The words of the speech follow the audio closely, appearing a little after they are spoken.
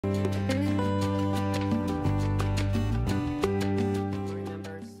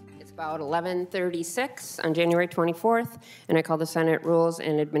about 11:36 on January 24th, and I call the Senate Rules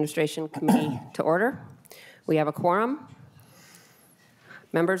and Administration Committee to order. We have a quorum.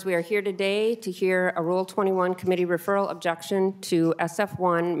 Members, we are here today to hear a Rule 21 committee referral objection to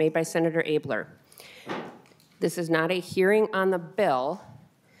SF1 made by Senator Abler. This is not a hearing on the bill,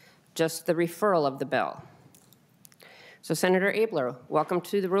 just the referral of the bill. So Senator Abler, welcome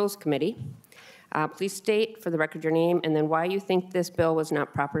to the Rules Committee. Please state for the record your name and then why you think this bill was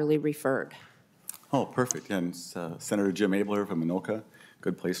not properly referred. Oh, perfect. And Senator Jim Abler from Anoka,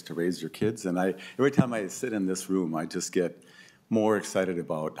 good place to raise your kids. And every time I sit in this room, I just get more excited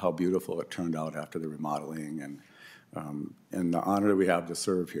about how beautiful it turned out after the remodeling and the honor we have to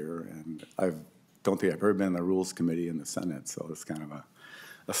serve here. And I don't think I've ever been in the Rules Committee in the Senate, so it's kind of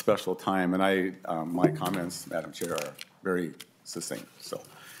a special time. And my comments, Madam Chair, are very succinct. So,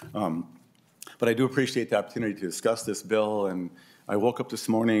 but I do appreciate the opportunity to discuss this bill. And I woke up this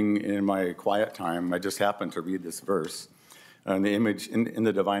morning in my quiet time. I just happened to read this verse. In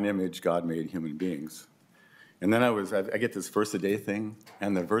the divine image, God made human beings. And then I get this verse a day thing,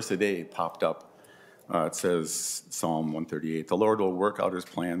 and the verse a day popped up. It says, Psalm 138, the Lord will work out his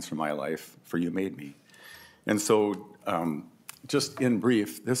plans for my life, for you made me. And so, just in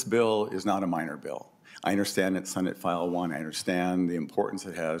brief, this bill is not a minor bill. I understand it's Senate File 1. I understand the importance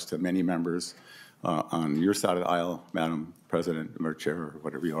it has to many members on your side of the aisle, Madam President, or Chair, or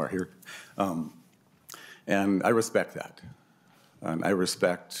whatever you are here. And I respect that. And I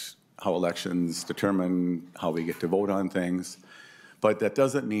respect how elections determine how we get to vote on things. But that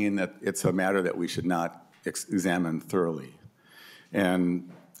doesn't mean that it's a matter that we should not examine thoroughly.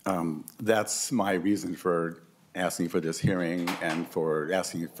 And that's my reason for asking for this hearing and for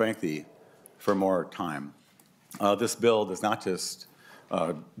asking, frankly, for more time. This bill does not just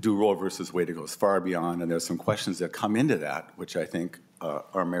do Roe versus Wade. It goes far beyond, and there's some questions that come into that, which I think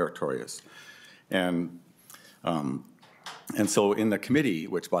are meritorious. And so in the committee,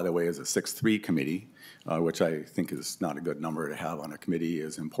 which, by the way, is a 6-3 committee, which I think is not a good number to have on a committee,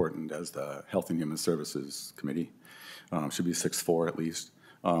 as important as the Health and Human Services Committee. Should be 6-4 at least.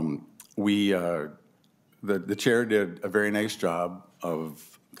 The chair did a very nice job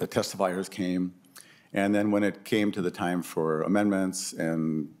of the testifiers came, and then when it came to the time for amendments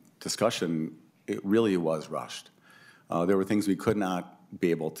and discussion, it really was rushed. There were things we could not be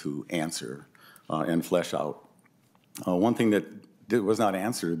able to answer and flesh out. One thing that was not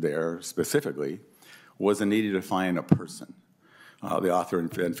answered there specifically was the need to define a person. The author,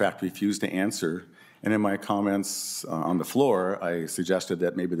 in fact, refused to answer. And in my comments on the floor, I suggested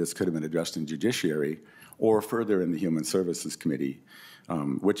that maybe this could have been addressed in Judiciary or further in the Human Services Committee,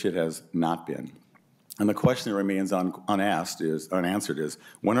 which it has not been. And the question that remains unanswered is,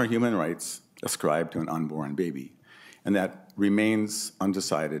 when are human rights ascribed to an unborn baby? And that remains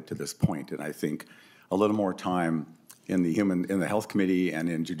undecided to this point. And I think a little more time in the Health Committee and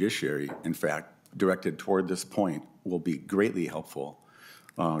in Judiciary, in fact, directed toward this point will be greatly helpful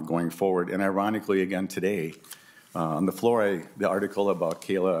going forward. And ironically, again today, on the floor, the article about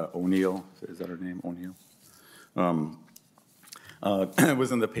Kayla O'Neill, is that her name, O'Neill? It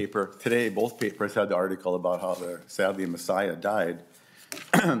was in the paper. Today, both papers had the article about how sadly Messiah died.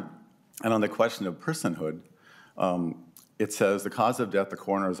 And on the question of personhood, it says the cause of death, the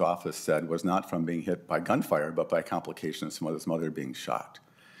coroner's office said, was not from being hit by gunfire, but by complications from his mother being shot.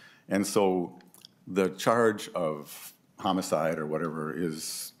 And so the charge of homicide or whatever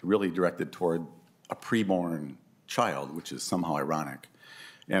is really directed toward a preborn child, which is somehow ironic.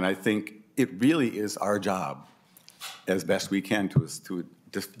 And I think it really is our job, as best we can, to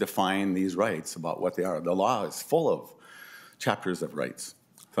define these rights about what they are. The law is full of chapters of rights.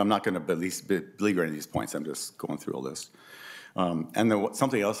 So I'm not going to beleaguer any of these points. I'm just going through a list. And then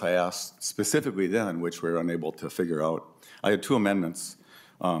something else I asked specifically then, which we were unable to figure out, I had 2 amendments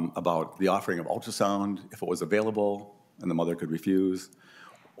about the offering of ultrasound, if it was available and the mother could refuse,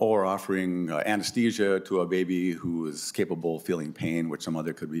 or offering anesthesia to a baby who is capable of feeling pain, which some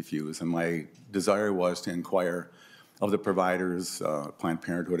mother could refuse. And my desire was to inquire of the providers, Planned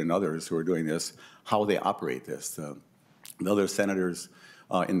Parenthood and others who are doing this, how they operate this. The other senators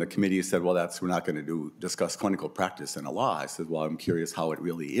in the committee said, well, we're not going to discuss clinical practice in a law. I said, well, I'm curious how it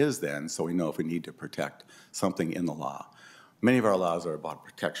really is then, so we know if we need to protect something in the law. Many of our laws are about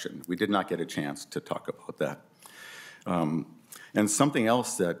protection. We did not get a chance to talk about that. And something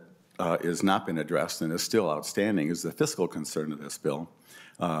else that has not been addressed and is still outstanding is the fiscal concern of this bill.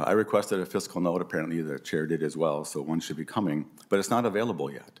 I requested a fiscal note. Apparently the chair did as well, so one should be coming, but it's not available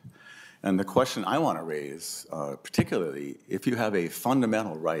yet. And the question I want to raise, particularly if you have a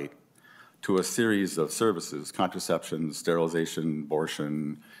fundamental right to a series of services, contraception, sterilization,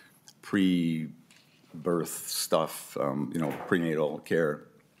 abortion, pre-birth stuff, prenatal care,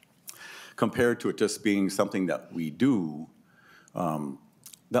 compared to it just being something that we do,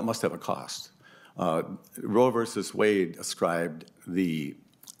 that must have a cost. Roe versus Wade ascribed the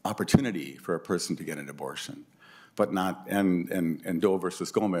opportunity for a person to get an abortion, but not, and Doe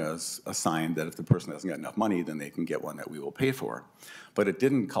versus Gomez assigned that if the person hasn't got enough money, then they can get one that we will pay for. But it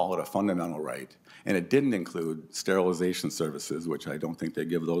didn't call it a fundamental right, and it didn't include sterilization services, which I don't think they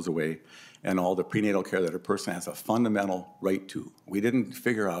give those away, and all the prenatal care that a person has a fundamental right to. We didn't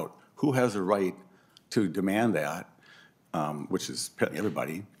figure out who has a right to demand that, which is apparently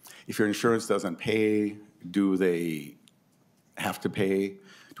everybody. If your insurance doesn't pay, do they have to pay?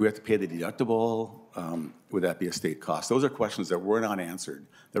 Do we have to pay the deductible? Would that be a state cost? Those are questions that were not answered,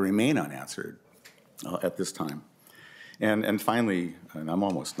 that remain unanswered at this time. And finally, and I'm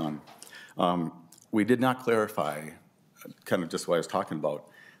almost done, we did not clarify, kind of just what I was talking about,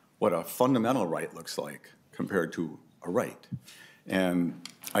 what a fundamental right looks like compared to a right. And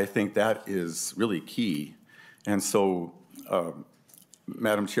I think that is really key. And so,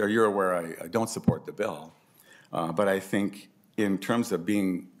 Madam Chair, you're aware I don't support the bill, but I think in terms of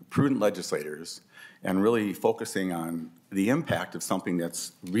being prudent legislators and really focusing on the impact of something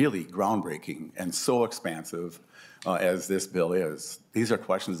that's really groundbreaking and so expansive as this bill is, these are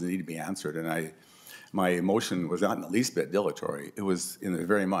questions that need to be answered. And my motion was not in the least bit dilatory. It was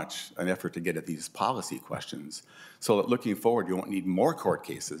very much an effort to get at these policy questions so that looking forward, you won't need more court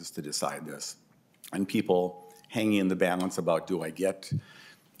cases to decide this. And people hanging in the balance about, do I get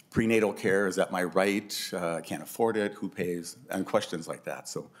prenatal care? Is that my right? I can't afford it. Who pays? And questions like that.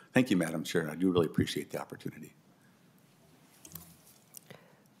 So thank you, Madam Chair. I do really appreciate the opportunity.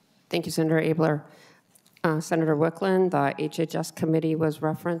 Thank you, Senator Abler. Senator Wickland, the HHS committee was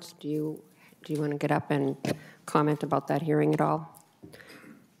referenced. Do you want to get up and comment about that hearing at all?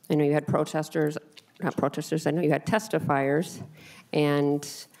 I know you had protesters, not protesters, I know you had testifiers, and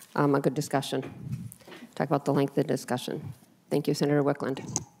a good discussion. Talk about the length of the discussion. Thank you, Senator Wickland.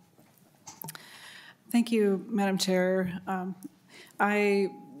 Thank you, Madam Chair. I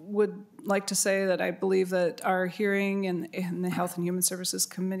would like to say that I believe that our hearing in the Health and Human Services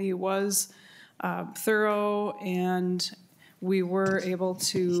Committee was thorough, and we were able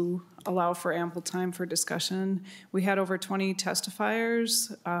to allow for ample time for discussion. We had over 20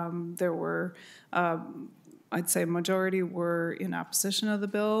 testifiers. There were, I'd say majority were in opposition of the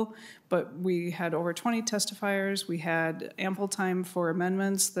bill, but we had over 20 testifiers. We had ample time for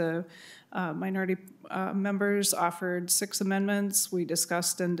amendments. The minority members offered 6 amendments. We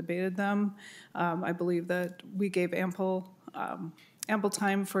discussed and debated them. I believe that we gave ample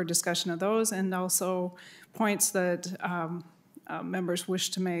time for discussion of those, and also points that members wish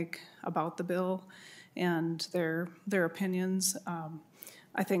to make about the bill and their opinions.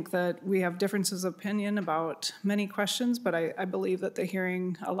 I think that we have differences of opinion about many questions, but I believe that the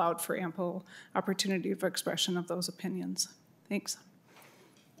hearing allowed for ample opportunity for expression of those opinions. Thanks.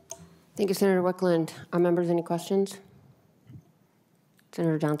 Thank you, Senator Wickland. Members, any questions?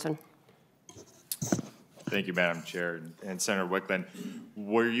 Senator Johnson. Thank you, Madam Chair. And Senator Wickland,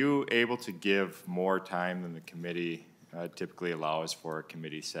 were you able to give more time than the committee typically allows for a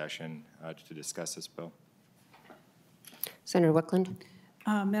committee session to discuss this bill? Senator Wickland.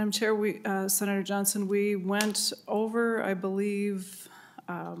 Madam Chair, Senator Johnson, we went over, I believe,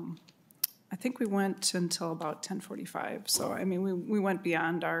 I think we went until about 10:45. So, I mean, we went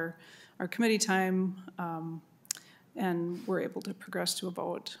beyond our committee time and were able to progress to a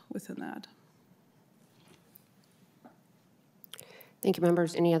vote within that. Thank you,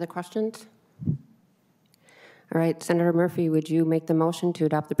 members. Any other questions? All right, Senator Murphy, would you make the motion to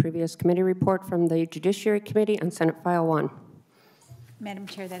adopt the previous committee report from the Judiciary Committee on Senate File 1? Madam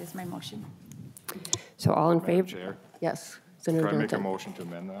Chair, that is my motion. So all in favor? Chair? Yes, Senator Can I Johnson. make a motion to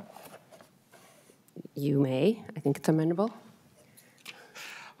amend that? You may. I think it's amendable.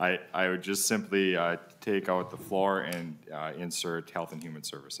 I would just simply take out the floor and insert Health and Human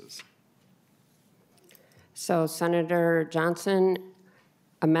Services. So Senator Johnson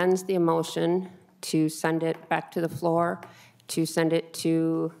amends the motion to send it back to the floor, to send it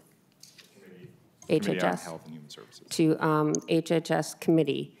to Committee on HHS, Health and Human Services. to HHS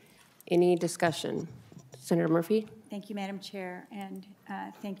committee. Any discussion? Senator Murphy? Thank you, Madam Chair, and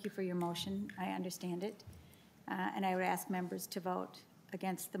thank you for your motion. I understand it. And I would ask members to vote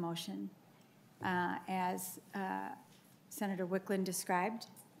against the motion. As Senator Wickland described,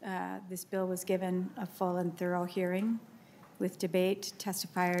 this bill was given a full and thorough hearing with debate,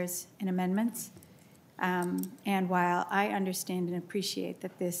 testifiers, and amendments. And while I understand and appreciate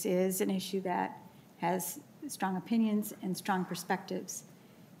that this is an issue that has strong opinions and strong perspectives,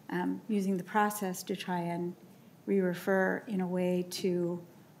 using the process to try and re-refer in a way to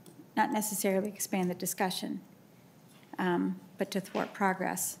not necessarily expand the discussion, but to thwart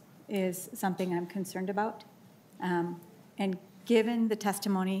progress is something I'm concerned about. And given the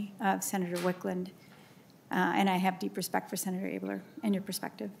testimony of Senator Wickland, and I have deep respect for Senator Abler and your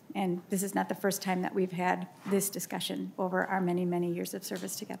perspective, and this is not the first time that we've had this discussion over our many, many years of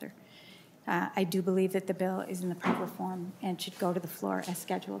service together. I do believe that the bill is in the proper form and should go to the floor as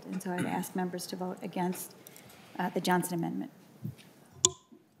scheduled, and so I'd ask members to vote against the Johnson Amendment.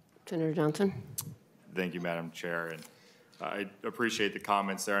 Senator Johnson. Thank you, Madam Chair. And I appreciate the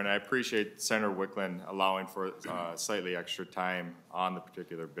comments there, and I appreciate Senator Wickland allowing for slightly extra time on the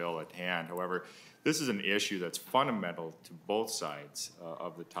particular bill at hand. However, this is an issue that's fundamental to both sides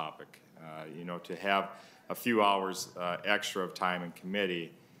of the topic. You know, to have a few hours extra of time in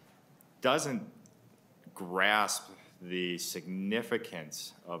committee doesn't grasp the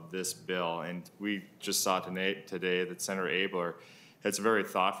significance of this bill. And we just saw today that Senator Abler had some very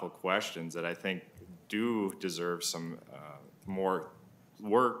thoughtful questions that I think do deserve some more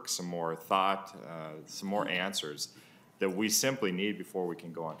work, some more thought, some more answers that we simply need before we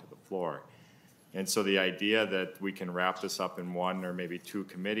can go onto the floor. And so the idea that we can wrap this up in one or maybe two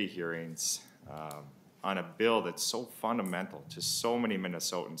committee hearings on a bill that's so fundamental to so many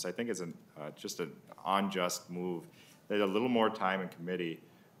Minnesotans, I think is just an unjust move. That a little more time in committee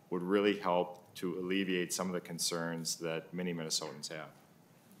would really help to alleviate some of the concerns that many Minnesotans have.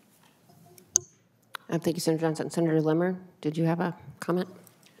 Thank you, Senator Johnson. Senator Limmer, did you have a comment?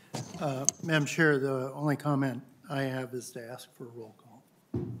 Madam Chair, the only comment I have is to ask for a roll call.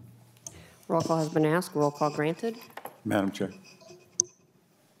 Roll call has been asked. Roll call granted. Madam Chair.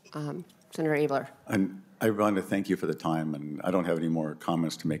 Senator Abler. And I want to thank you for the time, and I don't have any more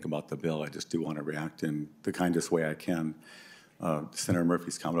comments to make about the bill. I just do want to react in the kindest way I can. Senator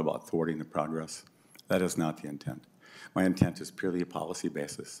Murphy's comment about thwarting the progress, that is not the intent. My intent is purely a policy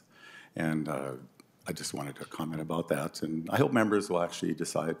basis, and I just wanted to comment about that. And I hope members will actually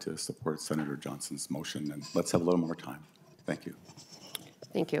decide to support Senator Johnson's motion, and let's have a little more time. Thank you.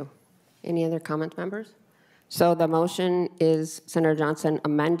 Thank you. Any other comments, members? So the motion is Senator Johnson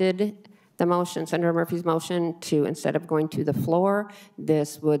amended the motion, Senator Murphy's motion, to instead of going to the floor,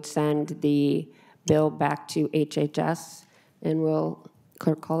 this would send the bill back to HHS, and will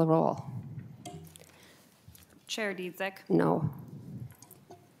clerk call the roll? Chair Dietzick. No.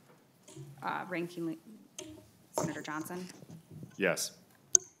 Ranking Senator Johnson. Yes.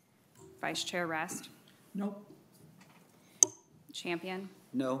 Vice Chair Rest. Nope. Champion.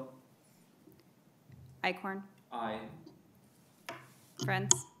 No. Eichhorn. Aye.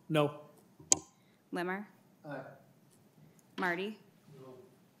 Friends. No. Limmer. Aye. Marty. No.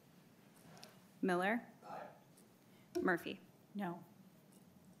 Miller. Aye. Murphy. No.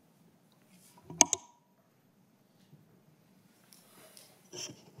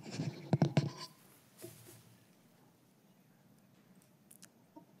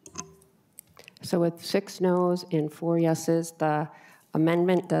 So with 6 noes and 4 yeses, the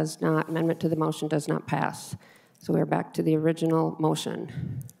amendment to the motion does not pass. So we're back to the original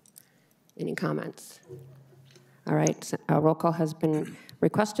motion. Any comments? All right, a roll call has been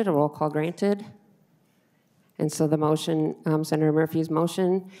requested, a roll call granted. And so the motion, Senator Murphy's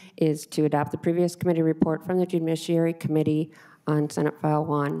motion, is to adopt the previous committee report from the Judiciary Committee on Senate File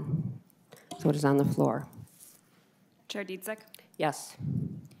 1. So it is on the floor. Chair Dietzick. Yes.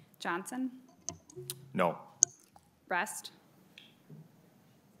 Johnson. No. Rest.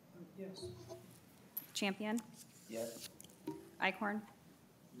 Yes. Champion. Yes. Eichhorn.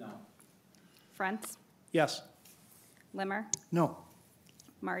 No. Friends. Yes. Limmer. No.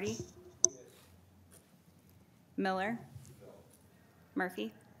 Marty. Miller.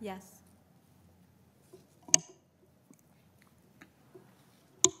 Murphy. Yes.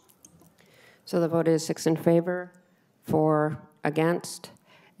 So the vote is 6 in favor, 4 against,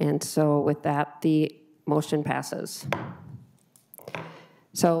 and so with that, the motion passes.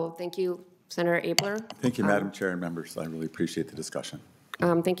 So thank you, Senator Abler. Thank you, Madam Chair and members. I really appreciate the discussion.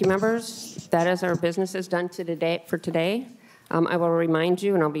 Thank you, members. That is our business is done for today. I will remind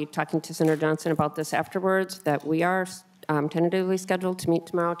you, and I'll be talking to Senator Johnson about this afterwards, that we are tentatively scheduled to meet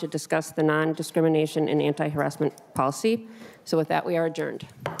tomorrow to discuss the non-discrimination and anti-harassment policy. So with that, we are adjourned.